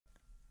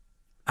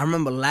I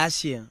remember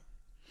last year.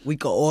 We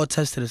could all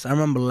attest to this. I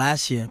remember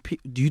last year.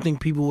 Do you think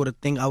people would have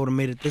think I would have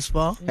made it this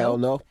far? Hell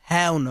no.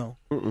 Hell no.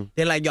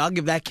 They're like, yo, I'll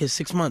give that kid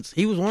 6 months.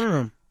 He was one of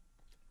them.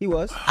 He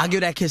was. I'll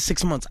give that kid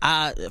 6 months.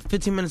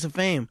 15 minutes of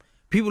fame.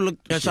 People look.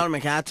 Yo,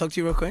 Charlamagne, can I talk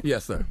to you real quick?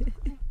 Yes, sir.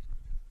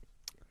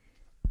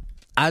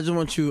 I just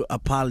want you to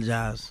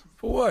apologize.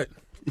 For what?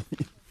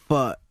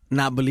 For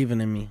not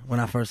believing in me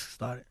when I first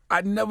started. I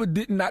never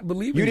did not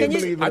believe You in didn't you.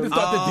 believe in I him. just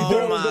thought that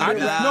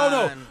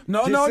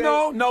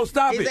no,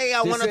 stop it.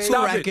 I won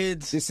 2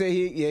 records. Just say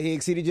he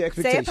exceeded your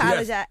Say expectations.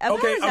 apologize.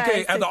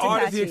 Okay. As an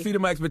artist, he Tekashi.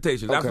 exceeded my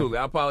expectations. Okay. Absolutely,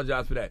 I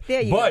apologize for that.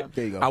 There you but go.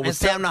 There you go. I And was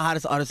say I'm the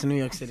hottest artist in New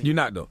York City. You're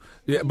not though.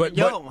 Yeah, but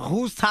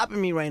Who's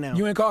topping me right now?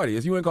 you and Cardi.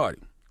 It's you and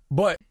Cardi.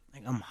 But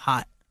Like, I'm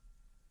hot.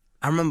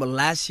 I remember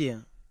last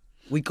year.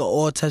 We could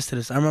all attest to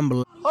this. I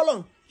remember. Hold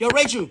on. Yo,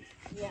 Rachel.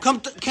 Yeah. Come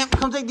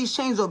take these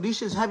chains off. These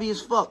shit's heavy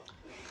as fuck.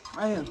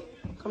 Right here.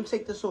 Come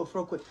take this off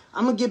real quick.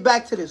 I'm gonna get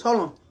back to this. Hold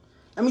on.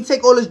 Let me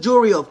take all this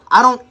jewelry off.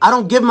 I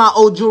don't give my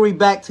old jewelry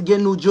back to get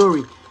new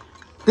jewelry.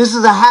 This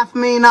is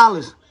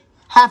 $500,000.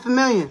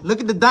 $500,000. Look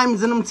at the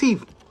diamonds in them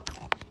teeth.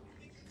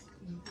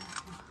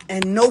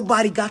 And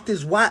nobody got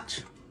this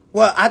watch.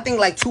 Well, I think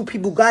like 2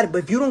 people got it, but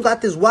if you don't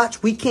got this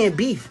watch, we can't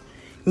beef.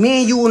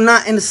 Me and you are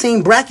not in the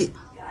same bracket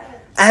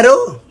at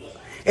all.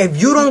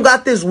 If you don't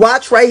got this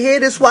watch right here,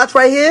 this watch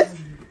right here,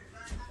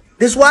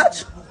 this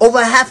watch, over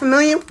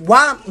 $500,000,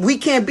 why we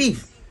can't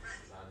beef?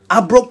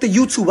 I broke the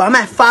YouTube. I'm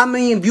at 5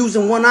 million views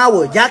in 1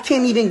 hour. Y'all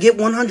can't even get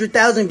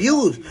 100,000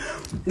 views.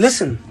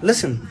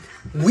 Listen.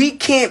 We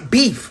can't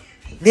beef.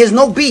 There's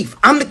no beef.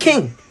 I'm the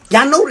king.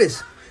 Y'all know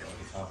this.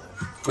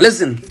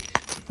 Listen,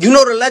 you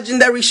know the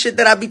legendary shit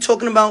that I be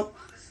talking about?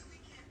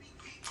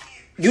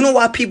 You know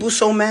why people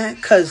so mad?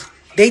 Because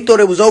they thought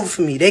it was over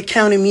for me. They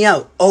counted me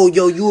out. Oh,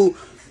 you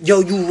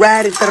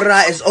ratted,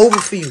 it's over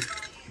for you.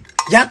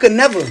 Y'all could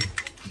never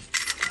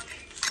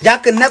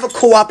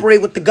cooperate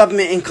with the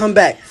government and come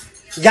back.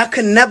 Y'all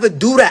could never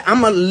do that.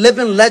 I'm a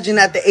living legend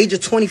at the age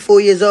of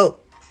 24 years old.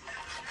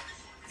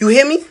 You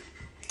hear me?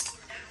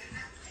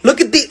 Look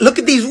at these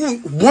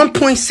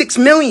 1.6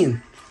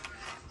 million.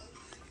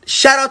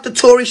 Shout out to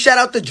Tory, shout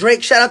out to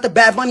Drake, shout out to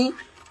Bad Bunny.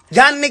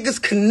 Y'all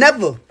niggas could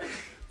never.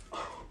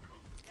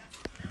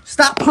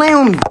 Stop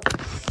playing with me.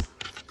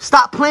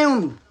 Stop playing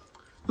with me.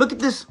 Look at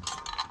this.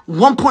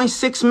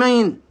 1.6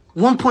 million.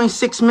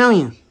 1.6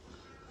 million.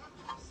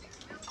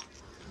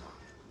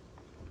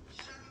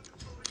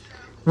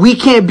 We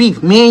can't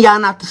beef. Me and y'all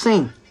not the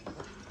same.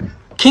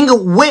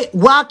 Why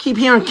I keep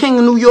hearing King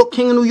of New York,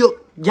 King of New York?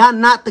 Y'all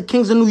not the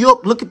kings of New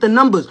York. Look at the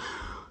numbers.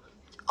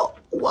 Oh,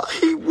 why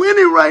he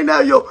winning right now,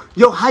 yo?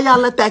 How y'all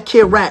let that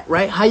kid rat,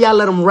 right? How y'all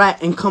let him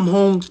rat and come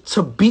home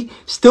to beat,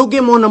 still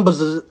get more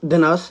numbers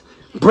than us,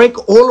 break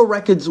all the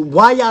records?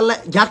 Why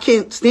y'all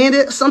can't stand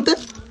it or something?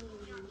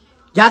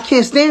 Y'all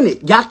can't stand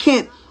it. Y'all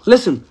can't,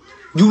 listen,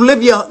 you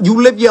live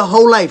your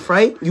whole life,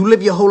 right? You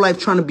live your whole life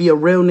trying to be a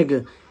real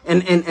nigga.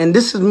 And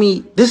this is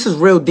me. This is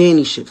real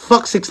Danny shit.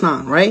 Fuck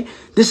 6ix9ine, right?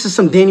 This is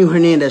some Daniel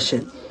Hernandez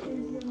shit.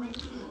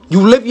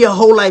 You live your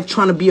whole life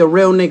trying to be a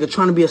real nigga,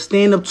 trying to be a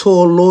stand-up,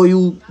 tall,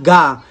 loyal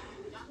guy.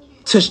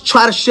 To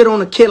try to shit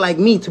on a kid like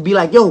me, to be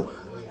like, yo,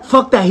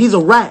 fuck that. He's a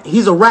rat.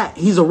 He's a rat.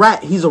 He's a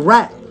rat. He's a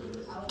rat.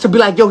 To be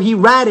like, yo, he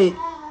ratted.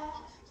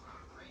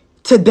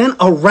 To then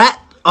a rat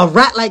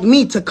like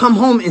me to come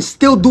home and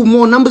still do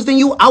more numbers than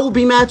you, I would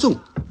be mad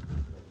too.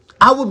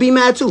 I would be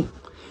mad too.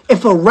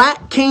 If a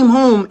rat came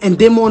home and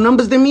did more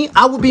numbers than me,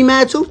 I would be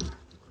mad too.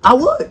 I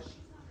would.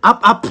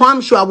 I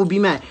promise you I would be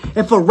mad.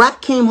 If a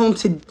rat came home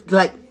to,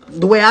 like,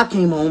 the way I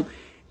came home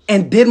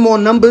and did more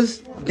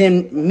numbers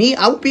than me,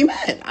 I would be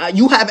mad.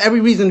 You have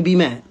every reason to be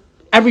mad.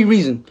 Every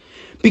reason.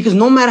 Because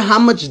no matter how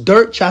much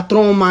dirt y'all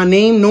throw on my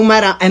name,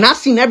 and I've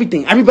seen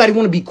everything. Everybody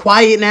want to be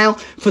quiet now.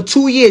 For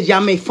 2 years,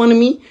 y'all made fun of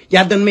me.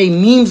 Y'all done made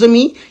memes of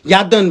me.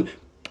 Y'all done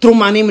threw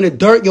my name in the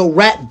dirt. Yo,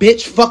 rat,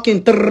 bitch,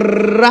 fucking.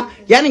 Y'all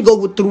didn't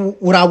go through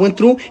what I went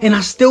through. And I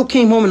still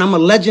came home, and I'm a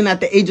legend at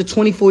the age of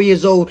 24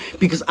 years old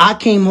because I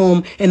came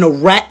home and a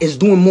rat is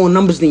doing more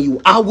numbers than you.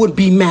 I would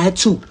be mad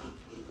too.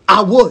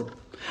 I would.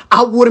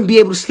 I wouldn't be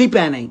able to sleep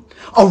at night.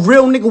 A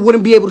real nigga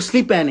wouldn't be able to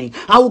sleep at night.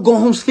 I would go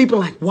home sleeping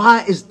like,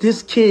 why is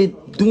this kid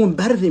doing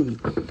better than me?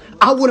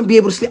 I wouldn't be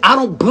able to sleep. I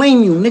don't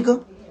blame you,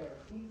 nigga.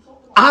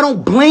 I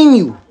don't blame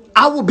you.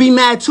 I would be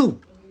mad too.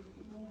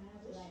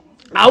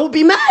 I would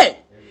be mad.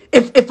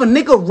 If a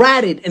nigga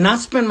ratted and I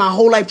spend my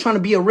whole life trying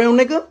to be a real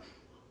nigga,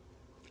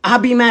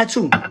 I'd be mad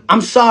too.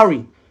 I'm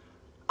sorry.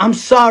 I'm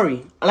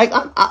sorry. Like,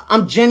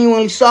 I'm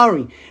genuinely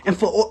sorry. And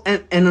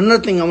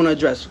another thing I want to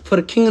address. For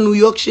the King of New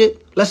York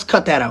shit, let's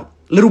cut that out.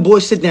 Little boy,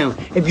 sit down.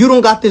 If you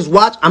don't got this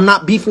watch, I'm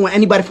not beefing with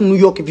anybody from New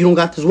York if you don't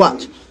got this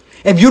watch.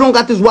 If you don't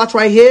got this watch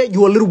right here,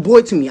 you a little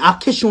boy to me. I'll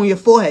kiss you on your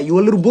forehead. You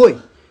a little boy.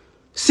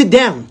 Sit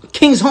down.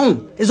 King's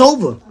home. It's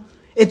over.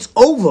 It's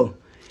over.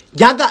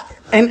 Y'all got,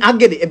 and I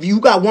get it. If you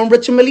got one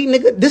Richard Mille,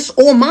 nigga, this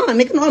all mine,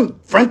 nigga. No, I'm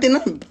fronting,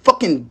 I'm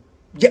fucking,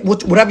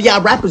 whatever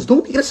y'all rappers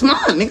do, nigga, that's mine,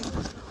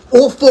 nigga.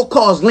 All 4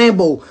 cars,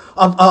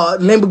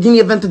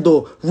 Lamborghini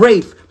Aventador,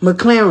 Wraith,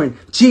 McLaren,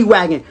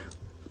 G-Wagon.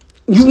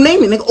 You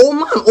name it, nigga. All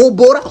mine, all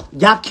bought out.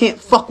 Y'all can't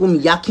fuck with me.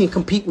 Y'all can't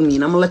compete with me,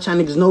 and I'm gonna let y'all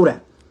niggas know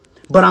that.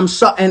 But I'm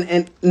sorry,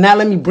 and now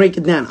let me break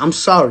it down. I'm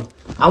sorry.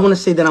 I want to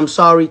say that I'm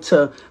sorry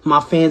to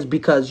my fans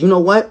because you know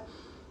what?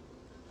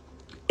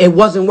 It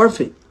wasn't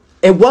worth it.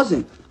 It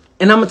wasn't.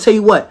 And I'm gonna tell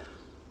you what.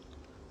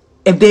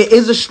 If there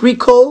is a street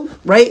code,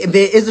 right? If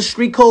there is a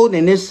street code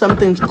and there's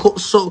something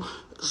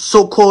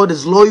so called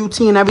as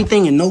loyalty and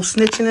everything and no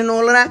snitching and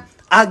all of that,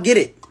 I get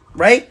it,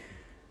 right?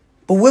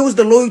 But where was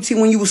the loyalty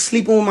when you was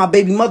sleeping with my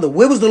baby mother?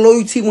 Where was the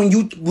loyalty when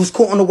you was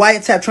caught on the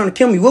wiretap trying to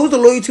kill me? Where was the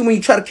loyalty when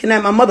you tried to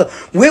kidnap my mother?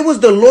 Where was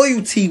the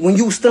loyalty when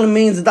you was stealing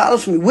millions of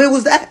dollars from me? Where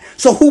was that?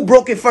 So who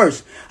broke it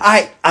first? All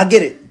right, I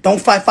get it. Don't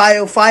fight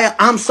fire with fire.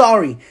 I'm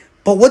sorry.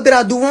 But what did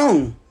I do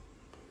wrong?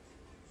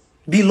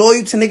 Be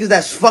loyal to niggas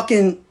that's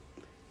fucking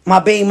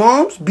my baby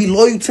moms? Be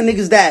loyal to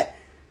niggas that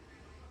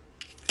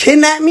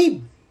kidnap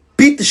me?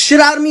 Beat the shit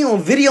out of me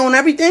on video and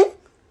everything?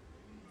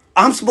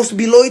 I'm supposed to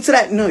be loyal to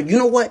that? No, you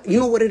know what? You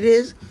know what it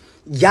is?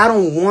 Y'all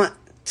don't want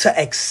to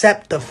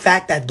accept the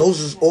fact that those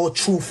is all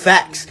true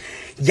facts.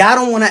 Y'all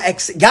don't want to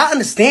accept. Y'all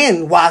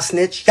understand why I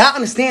snitch. Y'all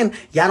understand.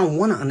 Y'all don't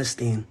want to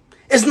understand.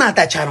 It's not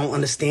that y'all don't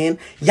understand.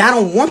 Y'all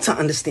don't want to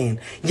understand.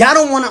 Y'all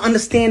don't want to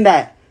understand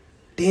that.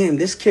 Damn,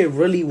 this kid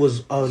really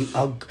was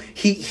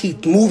he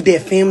moved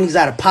their families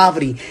out of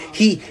poverty.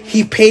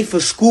 He paid for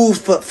schools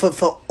for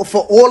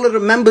all of the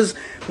members,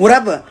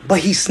 whatever. But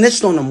he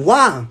snitched on them.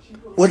 Why?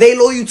 Were they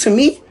loyal to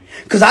me?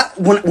 Cause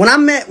when I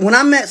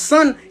met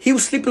Son, he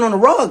was sleeping on the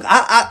rug.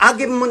 I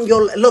give him money. Yo,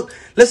 look,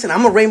 listen,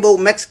 I'm a rainbow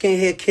Mexican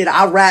hair kid.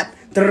 I rap.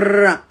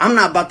 I'm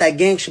not about that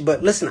gang shit.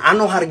 But listen, I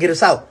know how to get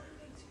us out.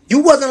 You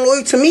wasn't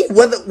loyal to me,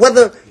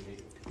 whether.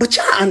 But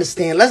y'all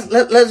understand. Let's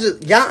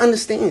just, y'all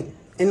understand.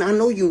 And I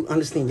know you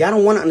understand. Y'all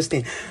don't want to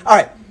understand. All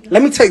right,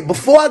 let me tell you.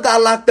 Before I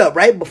got locked up,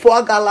 right? Before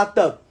I got locked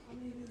up,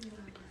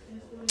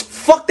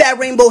 fuck that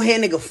rainbow hair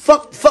nigga.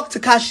 Fuck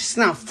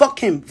 6ix9ine. Fuck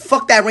him.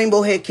 Fuck that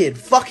rainbow hair kid.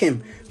 Fuck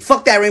him.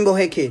 Fuck that rainbow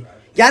hair kid.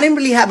 Y'all didn't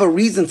really have a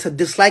reason to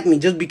dislike me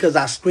just because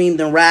I screamed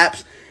in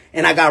raps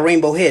and I got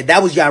rainbow hair.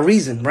 That was y'all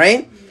reason,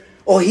 right?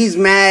 Or he's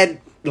mad,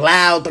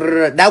 loud.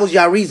 That was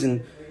y'all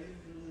reason.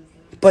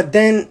 But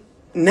then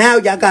now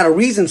y'all got a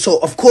reason. So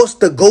of course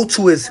the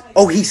go-to is,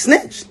 oh, he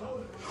snitched.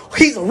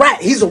 He's a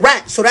rat. He's a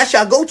rat. So that's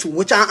y'all go-to,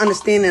 which I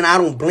understand and I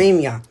don't blame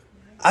y'all.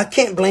 I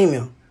can't blame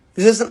y'all.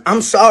 Listen,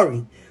 I'm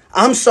sorry.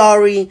 I'm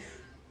sorry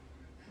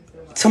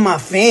to my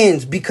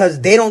fans because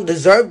they don't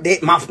deserve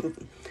that.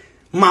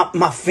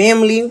 My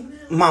family,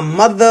 my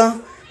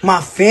mother,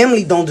 my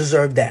family don't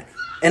deserve that.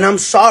 And I'm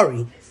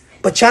sorry.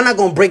 But y'all not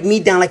going to break me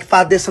down like if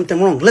I did something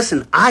wrong.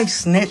 Listen, I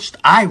snitched.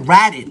 I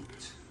ratted.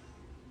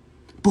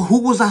 But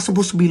who was I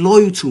supposed to be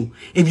loyal to?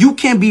 If you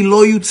can't be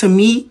loyal to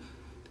me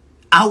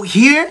out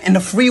here in the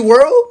free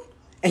world,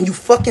 and you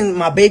fucking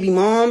my baby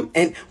mom,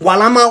 and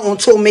while I'm out on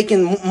tour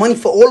making money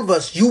for all of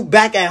us, you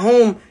back at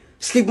home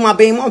sleep with my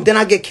baby mom, then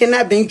I get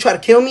kidnapped, then you try to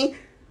kill me?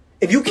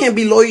 If you can't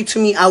be loyal to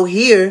me out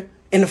here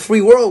in the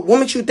free world,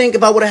 what makes you think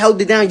if I would have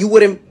held it down, you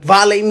wouldn't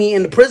violate me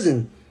in the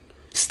prison?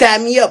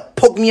 Stab me up,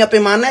 poke me up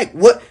in my neck.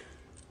 What?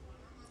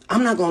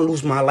 I'm not going to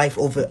lose my life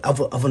over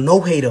a no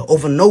hater,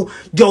 over no,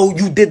 yo,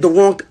 you did the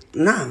wrong.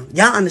 Nah,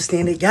 y'all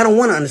understand it. Y'all don't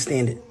want to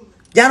understand it.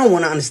 Y'all don't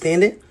want to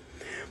understand it.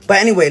 But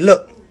anyway,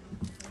 look,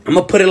 I'm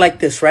going to put it like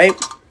this, right?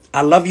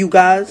 I love you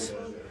guys.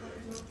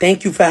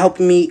 Thank you for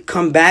helping me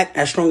come back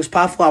as strong as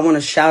possible. I want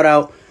to shout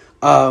out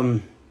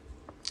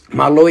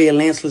my lawyer,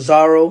 Lance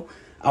Lazaro.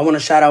 I want to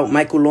shout out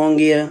Michael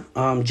Longier,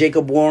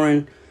 Jacob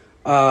Warren.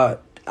 I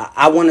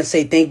want to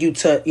say thank you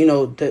to,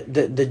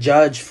 the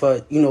judge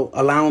for,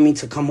 allowing me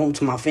to come home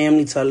to my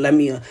family, to let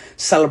me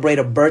celebrate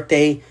a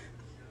birthday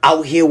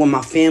out here with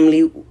my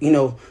family,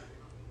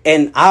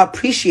 and I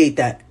appreciate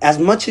that. As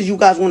much as you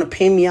guys want to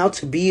pay me out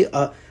to be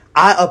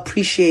I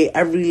appreciate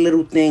every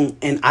little thing,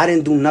 and I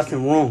didn't do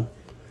nothing wrong.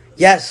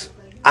 Yes,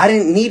 I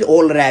didn't need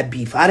all of that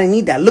beef. I didn't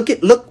need that.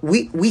 Look,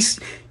 we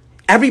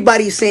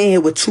everybody's saying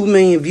here with 2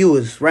 million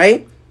viewers,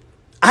 right?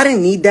 I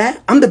didn't need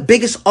that. I'm the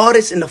biggest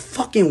artist in the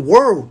fucking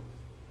world.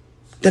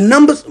 The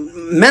numbers,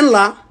 men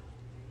lie,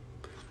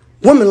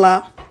 women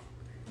lie,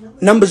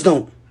 numbers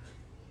don't.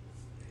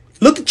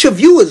 Look at your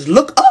viewers.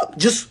 Look up.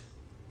 Just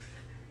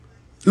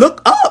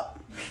look up.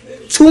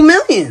 2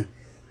 million.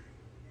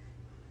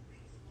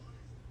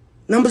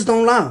 Numbers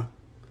don't lie.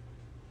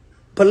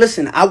 But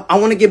listen, I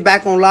want to get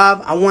back on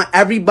live. I want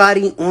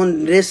everybody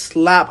on this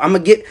live.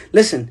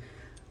 Listen,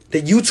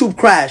 the YouTube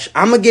crash.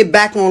 I'm going to get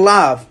back on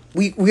live.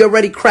 We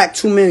already cracked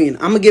 2 million.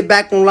 I'm going to get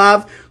back on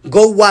live.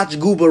 Go watch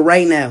Gooba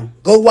right now.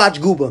 Go watch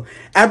Gooba.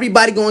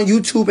 Everybody go on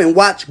YouTube and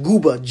watch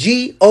Gooba.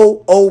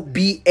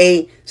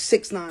 Gooba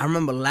 6ix9ine. I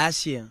remember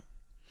last year.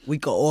 We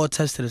could all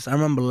attest to this. I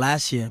remember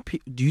last year.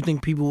 Do you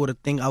think people would have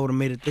think I would have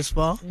made it this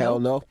far? Hell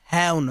no.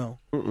 Hell no.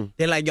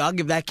 They're like, yo, I'll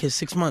give that kid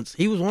 6 months.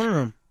 He was one of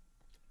them.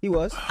 He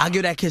was. I'll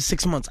give that kid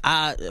 6 months.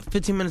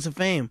 15 minutes of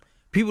fame.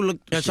 People look.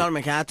 Yo,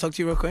 Charlamagne, can I talk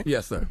to you real quick?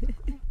 Yes, sir.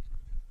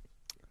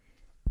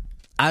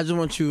 I just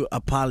want you to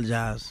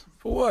apologize.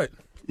 For what?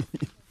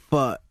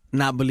 For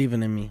not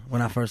believing in me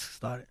when I first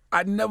started.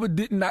 I never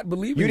did not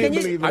believe You in didn't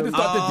it. believe I him. just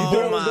thought that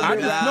Oh, you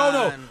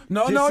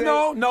my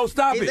God. No,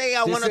 stop He it. say I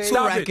got one or Just two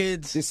stop it.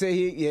 records. Just say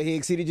he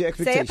exceeded your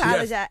Say expectations.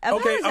 apologize.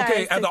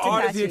 Okay. As an to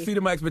artist, he Tekashi.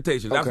 exceeded my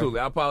expectations. Okay. Absolutely.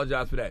 I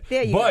apologize for that.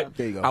 There you but go.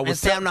 There you go. I And was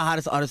say I'm the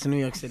hottest artist in New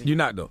York City. You're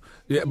not though.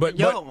 Yeah, but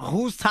Yo,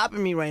 who's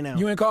topping me right now?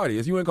 you and Cardi.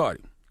 It's you and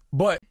Cardi.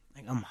 But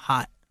Like, I'm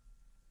hot.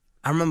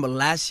 I remember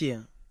last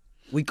year,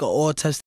 we could all test